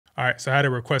All right, so I had a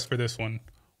request for this one.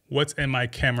 What's in my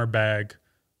camera bag?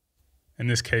 In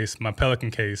this case, my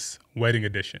Pelican case, wedding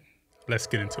edition. Let's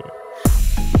get into it.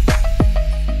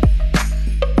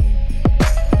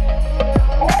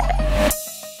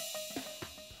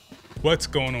 What's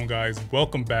going on, guys?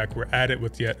 Welcome back. We're at it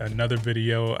with yet another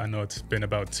video. I know it's been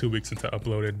about 2 weeks since I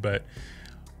uploaded, but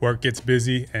work gets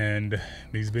busy and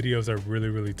these videos are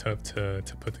really tough to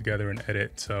put together and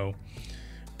edit. So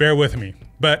bear with me.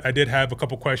 But I did have a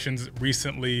couple questions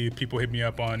recently. People hit me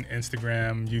up on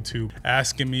Instagram, YouTube,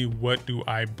 asking me what do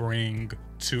I bring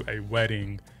to a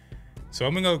wedding. So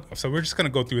we're just gonna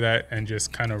go through that and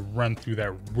just kind of run through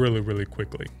that really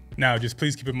quickly. Now, just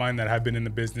please keep in mind that I've been in the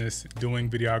business doing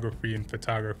videography and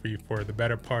photography for the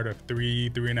better part of three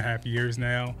and a half years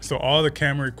now. So all the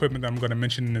camera equipment that I'm gonna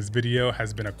mention in this video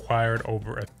has been acquired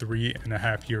over a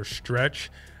 3.5 year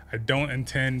stretch. I don't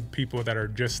intend people that are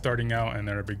just starting out and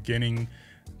that are beginning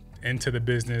into the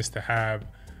business to have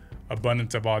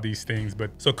abundance of all these things.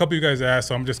 But so a couple of you guys asked,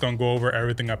 so I'm just gonna go over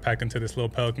everything I pack into this little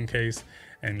Pelican case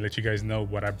and let you guys know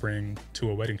what I bring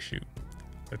to a wedding shoot.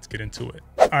 Let's get into it.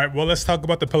 All right, well, let's talk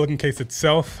about the Pelican case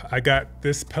itself. I got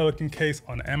this Pelican case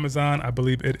on Amazon. I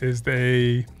believe it is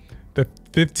the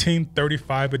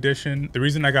 1535 edition. The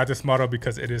reason I got this model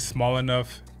because it is small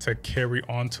enough to carry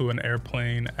onto an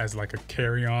airplane as like a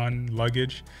carry-on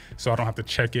luggage. So I don't have to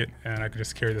check it and I can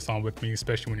just carry this on with me,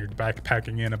 especially when you're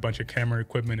backpacking in a bunch of camera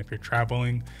equipment if you're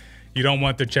traveling. You don't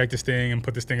want to check this thing and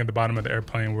put this thing at the bottom of the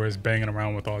airplane where it's banging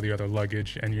around with all the other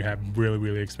luggage and you have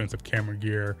really expensive camera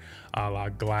gear, a la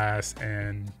glass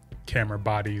and camera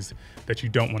bodies that you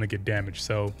don't want to get damaged.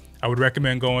 So I would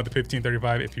recommend going with the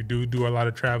 1535 if you do a lot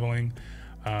of traveling.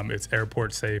 It's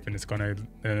airport safe and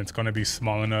it's gonna be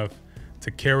small enough to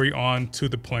carry on to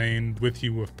the plane with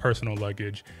you with personal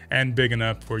luggage and big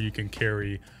enough where you can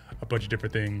carry a bunch of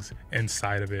different things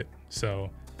inside of it. So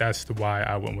that's why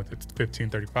I went with the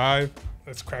 1535.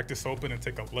 Let's crack this open and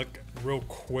take a look real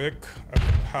quick at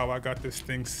how I got this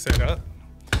thing set up.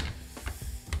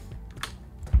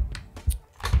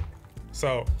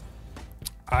 So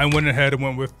I went ahead and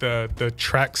went with the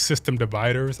track system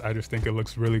dividers. I just think it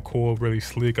looks really cool, really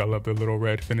sleek. I love the little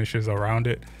red finishes around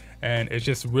it. And it's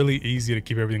just really easy to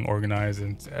keep everything organized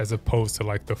and, as opposed to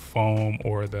like the foam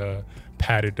or the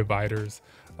padded dividers.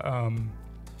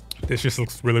 This just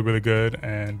looks really good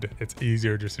and it's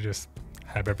easier just to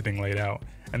have everything laid out.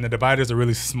 And the dividers are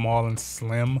really small and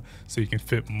slim, so you can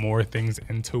fit more things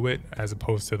into it as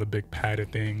opposed to the big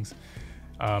padded things.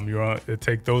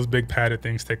 Those big padded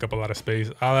things take up a lot of space.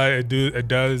 It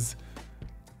does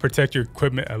protect your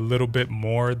equipment a little bit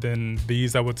more than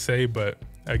these, I would say, but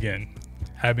again,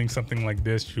 having something like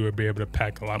this, you would be able to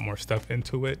pack a lot more stuff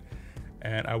into it.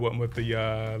 And I went with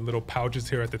the little pouches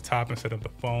here at the top instead of the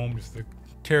foam, just to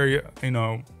carry,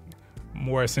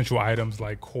 more essential items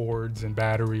like cords and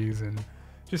batteries and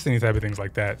just any type of things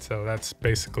like that. So that's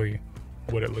basically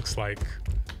what it looks like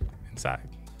inside.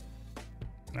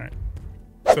 All right.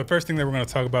 So the first thing that we're going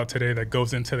to talk about today that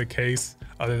goes into the case,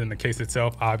 other than the case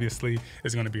itself, obviously,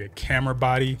 is going to be a camera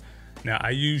body. Now, I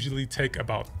usually take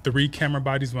about 3 camera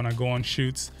bodies when I go on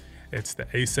shoots. It's the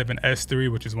A7S III,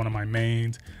 which is one of my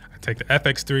mains. I take the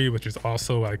FX3, which is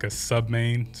also like a sub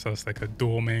main, so it's like a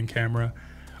dual main camera.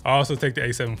 I also take the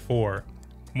A7 IV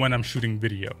when I'm shooting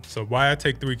video. So why I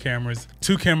take 3 cameras?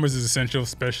 2 cameras is essential,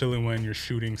 especially when you're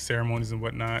shooting ceremonies and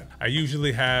whatnot. I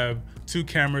usually have 2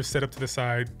 cameras set up to the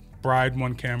side, bride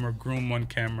 1 camera, groom 1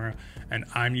 camera, and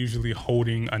I'm usually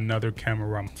holding another camera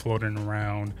where I'm floating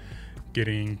around,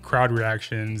 getting crowd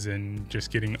reactions and just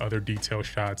getting other detail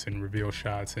shots and reveal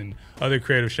shots and other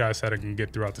creative shots that I can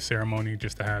get throughout the ceremony,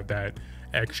 just to have that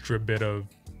extra bit of,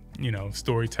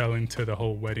 storytelling to the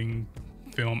whole wedding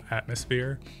film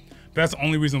atmosphere. But that's the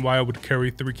only reason why I would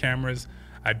carry 3 cameras.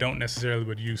 I don't necessarily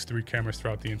would use 3 cameras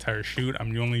throughout the entire shoot.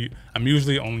 I'm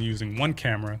usually only using 1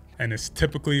 camera, and it's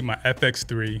typically my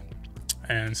FX3.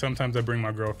 And sometimes I bring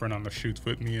my girlfriend on the shoots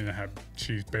with me, and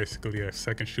she's basically a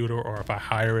second shooter. Or if I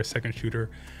hire a second shooter,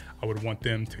 I would want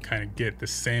them to kind of get the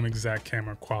same exact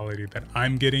camera quality that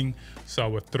I'm getting. So I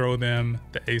would throw them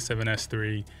the A7S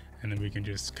III, and then we can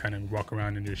just kind of walk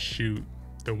around and just shoot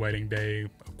the wedding day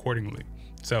accordingly.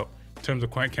 So in terms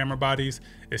of camera bodies,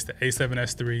 it's the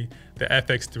A7S III, the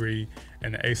FX3,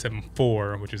 and the A7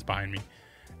 IV, which is behind me.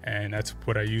 And that's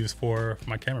what I use for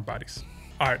my camera bodies.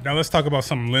 All right, now let's talk about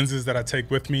some lenses that I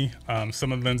take with me.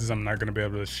 Some of the lenses I'm not gonna be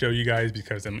able to show you guys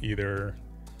because I'm either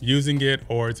using it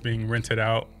or it's being rented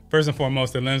out. First and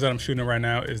foremost, the lens that I'm shooting right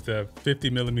now is the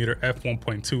 50mm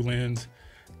f1.2 lens.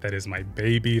 That is my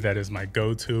baby, that is my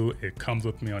go-to. It comes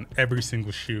with me on every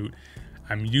single shoot.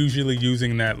 I'm usually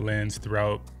using that lens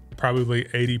throughout probably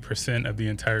 80% of the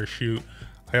entire shoot.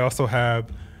 I also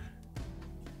have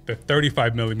the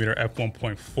 35mm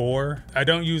f1.4. I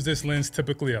don't use this lens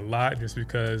typically a lot just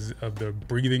because of the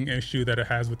breathing issue that it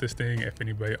has with this thing. If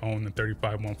anybody owned the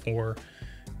 35-1.4,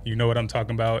 you know what I'm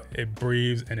talking about. It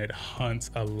breathes and it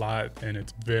hunts a lot, and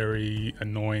it's very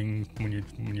annoying when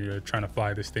you're trying to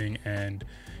fly this thing and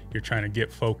you're trying to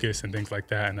get focus and things like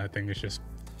that, and that thing is just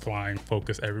flying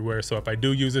focus everywhere. So if I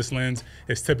do use this lens,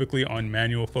 it's typically on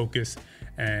manual focus,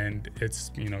 and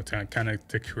it's, you know,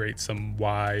 to create some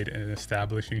wide and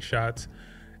establishing shots.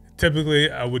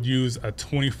 Typically I would use a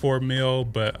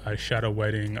 24mm, but I shot a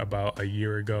wedding about a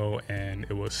year ago and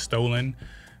it was stolen.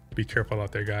 Be careful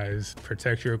out there, guys.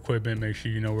 Protect your equipment. Make sure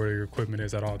you know where your equipment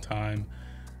is at all time.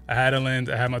 I had my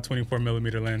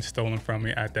 24mm lens stolen from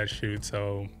me at that shoot,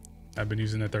 so I've been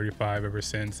using the 35 ever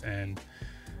since. And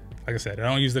like I said, I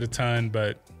don't use it a ton,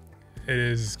 but it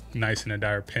is nice in a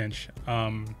dire pinch.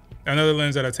 Another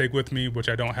lens that I take with me, which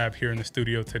I don't have here in the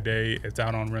studio today, it's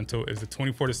out on rental, is the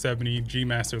 24-70 G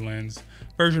Master lens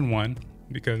version 1,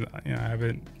 because, you know, I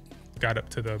haven't got up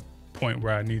to the point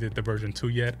where I needed the version 2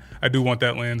 yet. I do want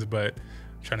that lens, but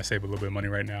I'm trying to save a little bit of money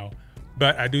right now.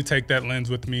 But I do take that lens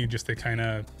with me just to kind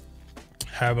of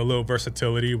have a little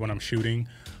versatility when I'm shooting.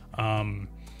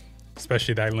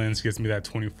 Especially that lens gives me that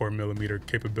 24mm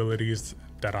capabilities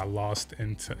that I lost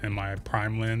in my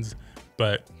prime lens.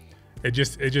 But it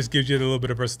just gives you a little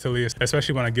bit of versatility,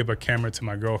 especially when I give a camera to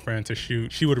my girlfriend to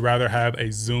shoot. She would rather have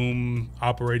a zoom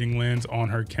operating lens on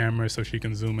her camera so she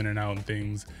can zoom in and out and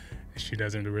things. She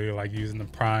doesn't really like using the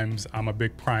primes. I'm a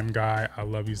big prime guy. I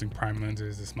love using prime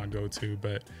lenses. It's my go-to.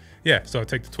 But yeah, so I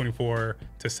take the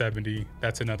 24-70.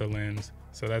 That's another lens.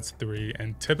 So that's 3.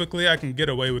 And typically I can get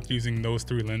away with using those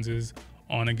 3 lenses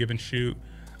on a given shoot.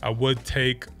 I would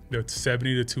take the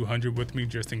 70-200 with me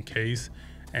just in case.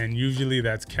 And usually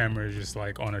that's camera just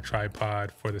like on a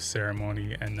tripod for the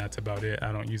ceremony, and that's about it.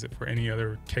 I don't use it for any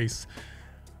other case.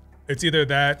 It's either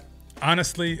that,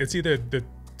 honestly, it's either the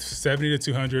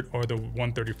 70-200 or the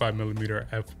 135mm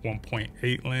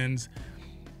f1.8 lens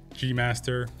G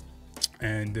Master.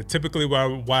 And typically why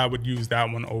I would use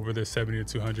that one over the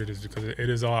 70-200 is because it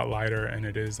is a lot lighter and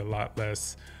it is a lot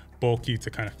less bulky to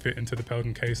kind of fit into the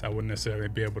Pelican case. I wouldn't necessarily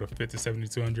be able to fit the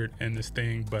 70-200 in this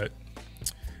thing, but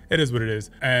it is what it is.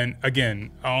 And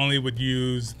again, I only would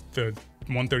use the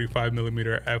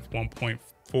 135mm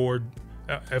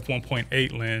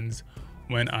f1.8 lens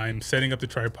when I'm setting up the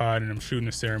tripod and I'm shooting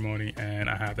a ceremony and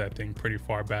I have that thing pretty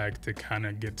far back to kind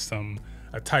of get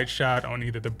a tight shot on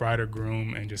either the bride or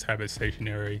groom and just have it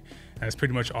stationary. And that's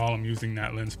pretty much all I'm using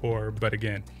that lens for. But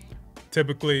again,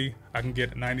 typically I can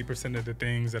get 90% of the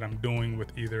things that I'm doing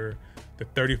with either the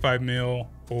 35mm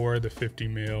or the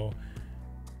 50mm.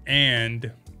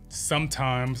 And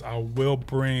sometimes I will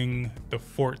bring the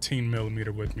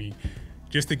 14mm with me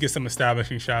just to get some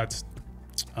establishing shots,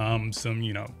 some,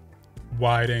 you know,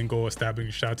 wide angle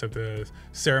establishing shots of the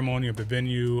ceremony, of the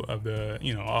venue, of the,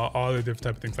 you know, all the different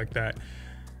type of things like that.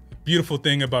 Beautiful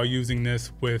thing about using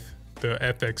this with the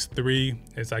FX3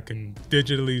 is I can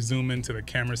digitally zoom into the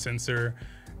camera sensor.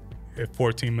 At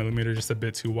 14mm, just a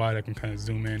bit too wide, I can kind of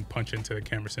zoom in, punch into the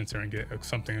camera sensor and get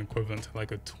something equivalent to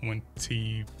like a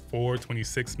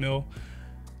 24-26mm.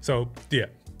 So yeah,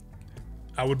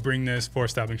 I would bring this for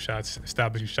establishing shots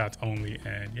only,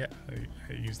 and yeah, I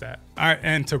use that. All right,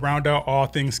 and to round out all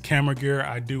things camera gear,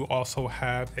 I do also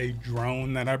have a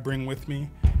drone that I bring with me.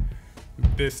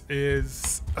 This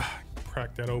is,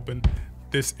 crack that open.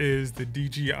 This is the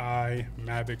DJI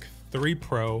Mavic 3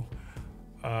 Pro.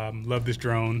 Love this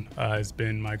drone. It's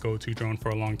been my go-to drone for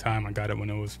a long time. I got it when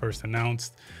it was first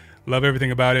announced. Love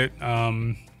everything about it.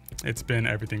 It's been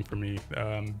everything for me.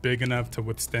 Big enough to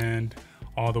withstand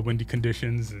all the windy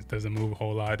conditions. It doesn't move a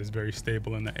whole lot. It's very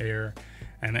stable in the air,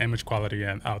 and the image quality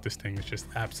out this thing is just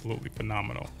absolutely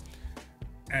phenomenal.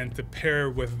 And to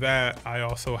pair with that, I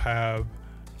also have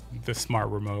the smart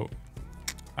remote.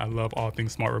 I love all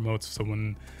things smart remotes. So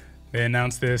when they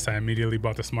announced this, I immediately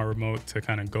bought the smart remote to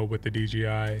kind of go with the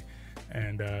DJI.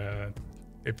 And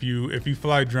if you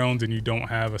fly drones and you don't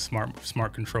have a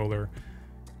smart controller,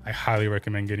 I highly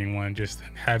recommend getting one. Just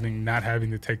not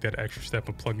having to take that extra step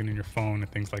of plugging in your phone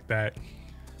and things like that.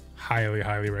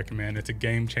 Highly recommend. It's a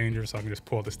game changer. So I can just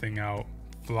pull this thing out,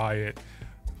 fly it,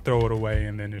 throw it away,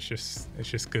 and then it's just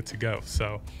good to go.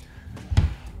 So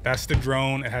that's the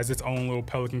drone. It has its own little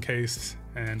Pelican case,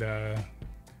 and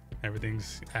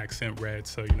everything's accent red,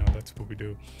 so you know that's what we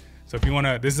do. So if you want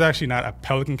to, this is actually not a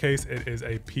Pelican case, it is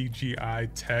a PGI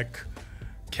Tech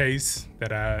case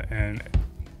that I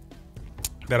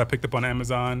picked up on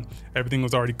Amazon. Everything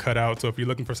was already cut out, so if you're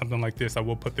looking for something like this, I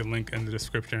will put the link in the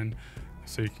description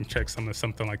so you can check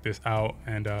something like this out.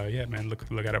 And yeah, man, look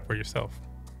at it for yourself.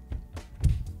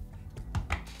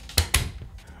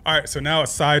 All right, so now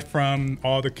aside from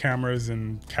all the cameras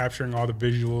and capturing all the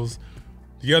visuals,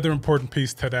 the other important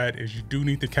piece to that is you do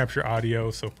need to capture audio.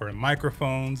 So for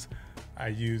microphones, I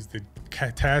use the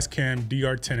Tascam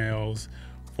DR10Ls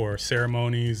for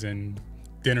ceremonies and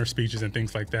dinner speeches and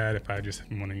things like that. If I just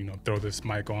want to, you know, throw this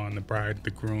mic on the bride,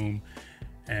 the groom,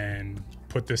 and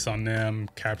put this on them,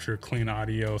 capture clean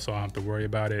audio so I don't have to worry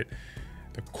about it.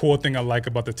 The cool thing I like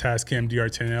about the Tascam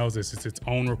DR10Ls is it's its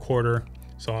own recorder.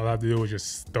 So all I have to do is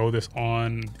just throw this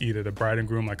on either the bride and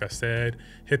groom, like I said,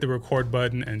 hit the record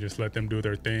button and just let them do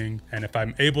their thing. And if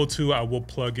I'm able to, I will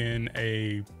plug in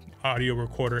a audio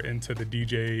recorder into the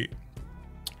DJ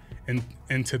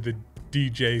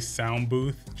sound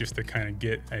booth just to kind of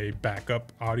get a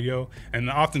backup audio. And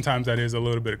oftentimes that is a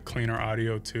little bit cleaner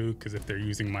audio too, because if they're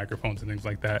using microphones and things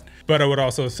like that. But I would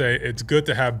also say it's good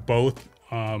to have both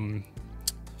a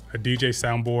DJ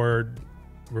soundboard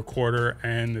recorder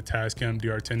and the Tascam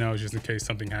DR10L just in case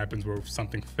something happens where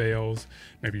something fails.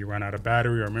 Maybe you run out of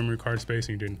battery or memory card space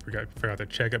and you forgot to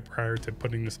check it prior to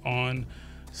putting this on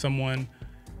someone.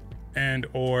 And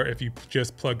or if you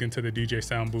just plug into the DJ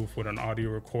sound booth with an audio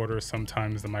recorder,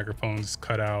 sometimes the microphones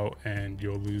cut out and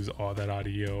you'll lose all that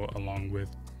audio along with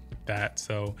that.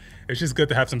 So it's just good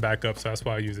to have some backup. So that's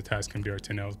why I use the Tascam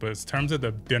DR10Ls. But in terms of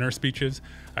the dinner speeches,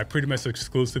 I pretty much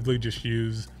exclusively just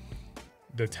use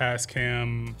the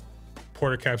Tascam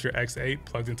Porta Capture X8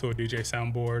 plugged into a DJ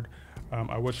soundboard.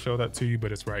 I would show that to you,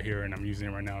 but it's right here and I'm using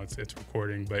it right now. It's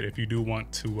recording. But if you do want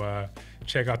to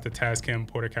check out the Tascam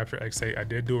Porta Capture X8, I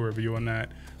did do a review on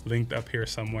that, linked up here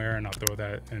somewhere, and I'll throw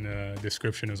that in the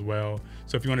description as well.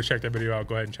 So if you want to check that video out,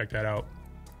 go ahead and check that out.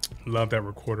 Love that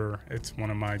recorder. It's one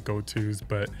of my go-tos.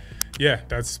 But yeah,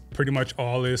 that's pretty much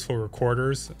all it is for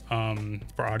recorders.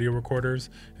 For audio recorders,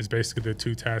 it's basically the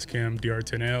two Tascam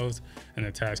DR10Ls and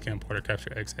the Tascam Porta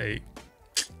Capture X8.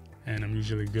 And I'm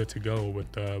usually good to go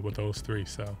with those three.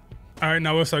 So, all right,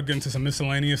 now we'll start getting to some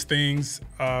miscellaneous things.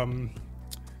 The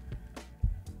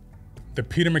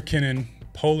Peter McKinnon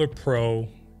Polar Pro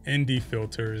ND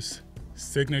filters,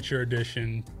 Signature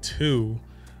Edition 2.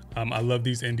 I love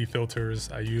these ND filters.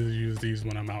 I usually use these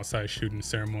when I'm outside shooting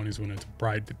ceremonies when it's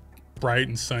bright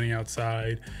and sunny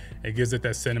outside. It gives it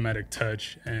that cinematic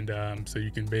touch, and so you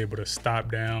can be able to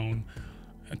stop down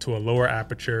to a lower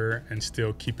aperture and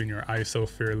still keeping your ISO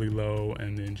fairly low,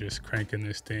 and then just cranking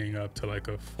this thing up to like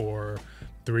a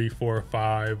 3, 4,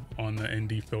 5 on the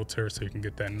ND filter, so you can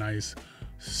get that nice,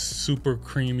 super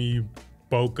creamy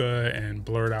bokeh and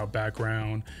blurred out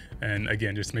background. And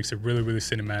again, just makes it really, really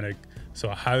cinematic. So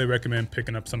I highly recommend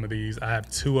picking up some of these. I have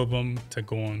 2 of them to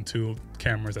go on 2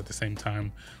 cameras at the same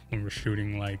time when we're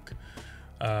shooting like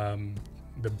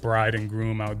the bride and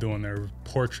groom out doing their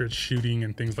portrait shooting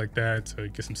and things like that, so you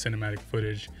get some cinematic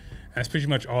footage. That's pretty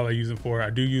much all I use them for. I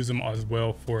do use them as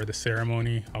well for the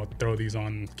ceremony. I'll throw these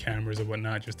on cameras or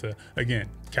whatnot just to, again,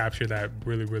 capture that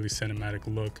really, really cinematic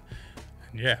look.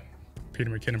 And yeah,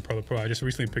 Peter McKinnon Polar Pro. I just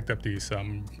recently picked up these, so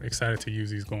I'm excited to use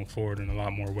these going forward in a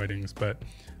lot more weddings, but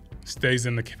stays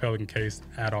in the Pelican case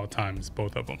at all times,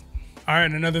 both of them. All right,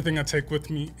 another thing I take with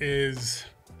me is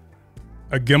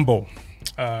a gimbal.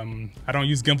 I don't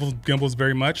use gimbals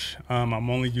very much. I'm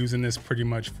only using this pretty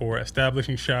much for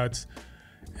establishing shots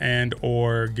and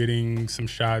or getting some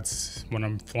shots when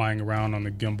I'm flying around on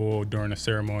the gimbal during a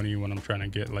ceremony, when I'm trying to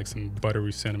get like some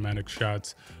buttery cinematic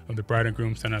shots of the bride and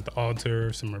groom standing at the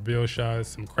altar, some reveal shots,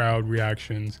 some crowd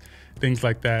reactions, things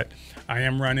like that. I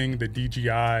am running the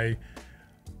DJI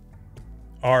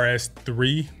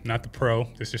RS3, not the Pro.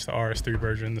 It's just the RS3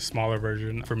 version, the smaller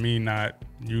version. For me, not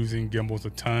using gimbals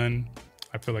a ton,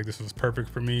 I feel like this was perfect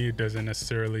for me. It doesn't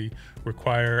necessarily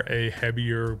require a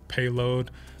heavier payload,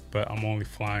 but I'm only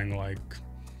flying like,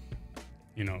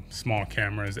 you know, small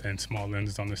cameras and small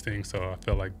lenses on this thing. So I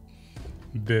feel like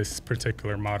this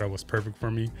particular model was perfect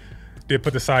for me. Did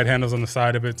put the side handles on the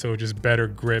side of it, so just better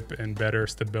grip and better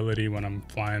stability when I'm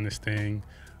flying this thing.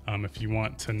 If you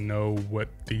want to know what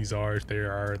these are, they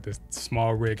are the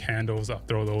small rig handles. I'll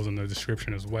throw those in the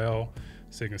description as well,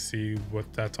 so you can see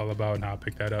what that's all about and how I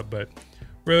picked that up. But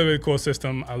really, really cool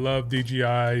system. I love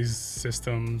DJI's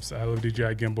systems. I love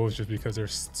DJI gimbals just because they're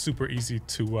super easy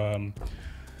to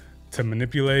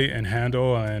manipulate and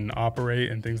handle and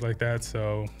operate and things like that.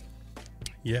 So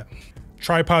yeah,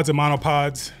 tripods and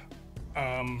monopods.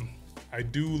 I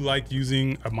do like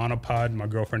using a monopod. My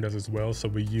girlfriend does as well. So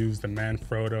we use the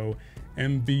Manfrotto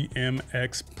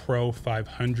MVMX Pro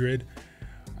 500.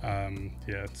 Yeah,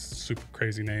 it's a super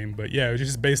crazy name, but yeah, it's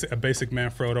just a basic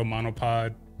Manfrotto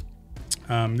monopod.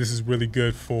 This is really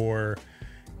good for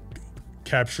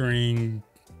capturing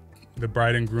the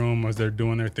bride and groom as they're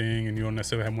doing their thing, and you don't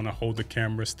necessarily want to hold the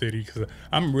camera steady, because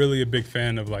I'm really a big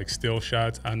fan of like still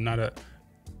shots. I'm not a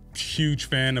huge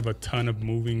fan of a ton of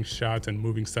moving shots and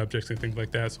moving subjects and things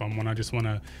like that. So I just want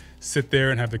to sit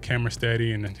there and have the camera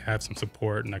steady and have some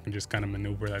support, and I can just kind of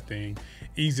maneuver that thing.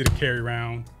 Easy to carry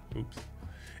around. Oops.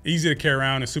 Easy to carry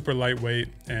around. It's super lightweight,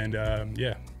 and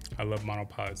yeah, I love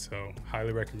monopods. So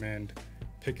highly recommend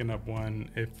picking up one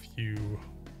if you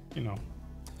know,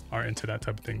 are into that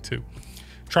type of thing too.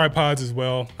 Tripods as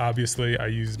well. Obviously, I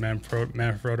use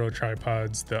Manfrotto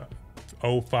tripods, the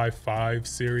 055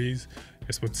 series.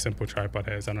 It's what Simple Tripod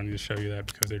has. I don't need to show you that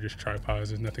because they're just tripods.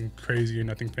 There's nothing crazy or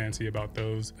nothing fancy about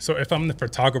those. So if I'm the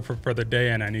photographer for the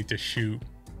day and I need to shoot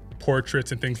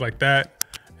portraits and things like that,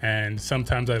 and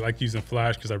sometimes I like using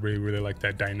flash because I really like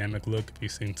that dynamic look. If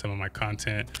you've seen some of my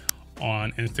content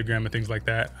on Instagram and things like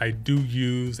that, I do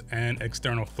use an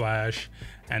external flash,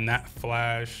 and that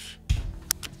flash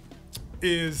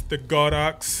is the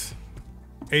Godox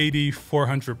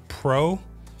AD400 Pro,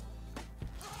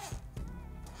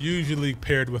 usually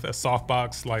paired with a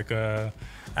softbox like a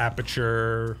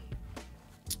Aperture,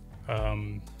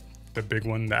 the big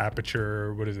one, the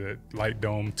Aperture, what is it, Light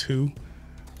Dome 2.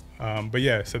 But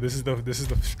yeah, so this is the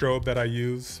strobe that I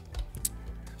use.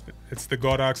 It's the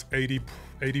Godox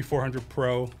AD400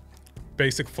 Pro,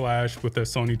 basic flash with a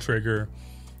Sony trigger,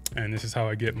 and this is how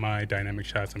I get my dynamic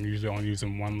shots. I'm usually only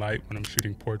using one light when I'm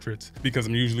shooting portraits, because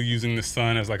I'm usually using the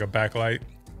sun as like a backlight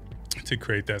to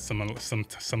create that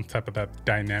some type of that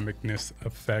dynamicness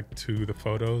effect to the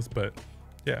photos. But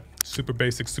yeah, super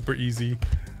basic, super easy.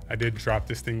 I did drop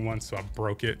this thing once, so I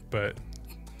broke it, but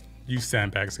use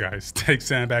sandbags, guys. Take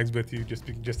sandbags with you just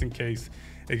in case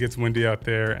it gets windy out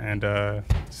there, and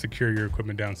secure your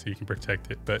equipment down so you can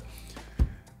protect it. But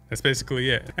that's basically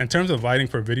it. In terms of lighting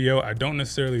for video, I don't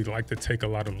necessarily like to take a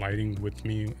lot of lighting with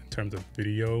me in terms of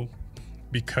video,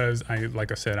 because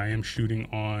like I said, I am shooting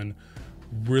on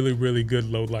really good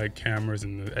low light cameras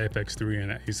in the FX3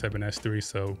 and A7S3.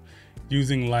 So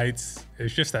using lights,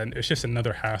 it's just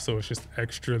another hassle. It's just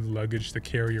extra luggage to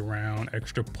carry around,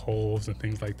 extra poles and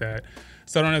things like that.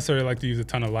 So I don't necessarily like to use a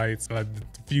ton of lights. The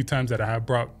few times that I have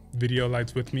brought video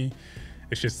lights with me,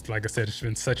 it's just, like I said, it's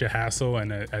been such a hassle.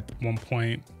 And at one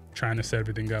point, trying to set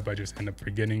everything up, I just end up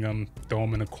forgetting them, throw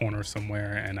them in a corner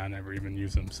somewhere, and I never even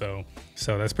use them. So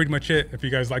that's pretty much it. If you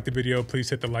guys like the video, please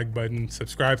hit the like button,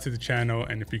 subscribe to the channel,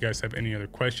 and if you guys have any other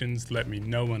questions, let me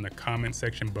know in the comment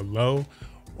section below,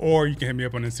 or you can hit me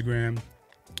up on Instagram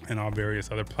and all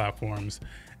various other platforms.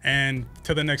 And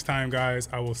till the next time, guys,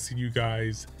 I will see you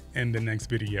guys in the next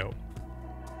video.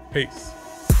 Peace.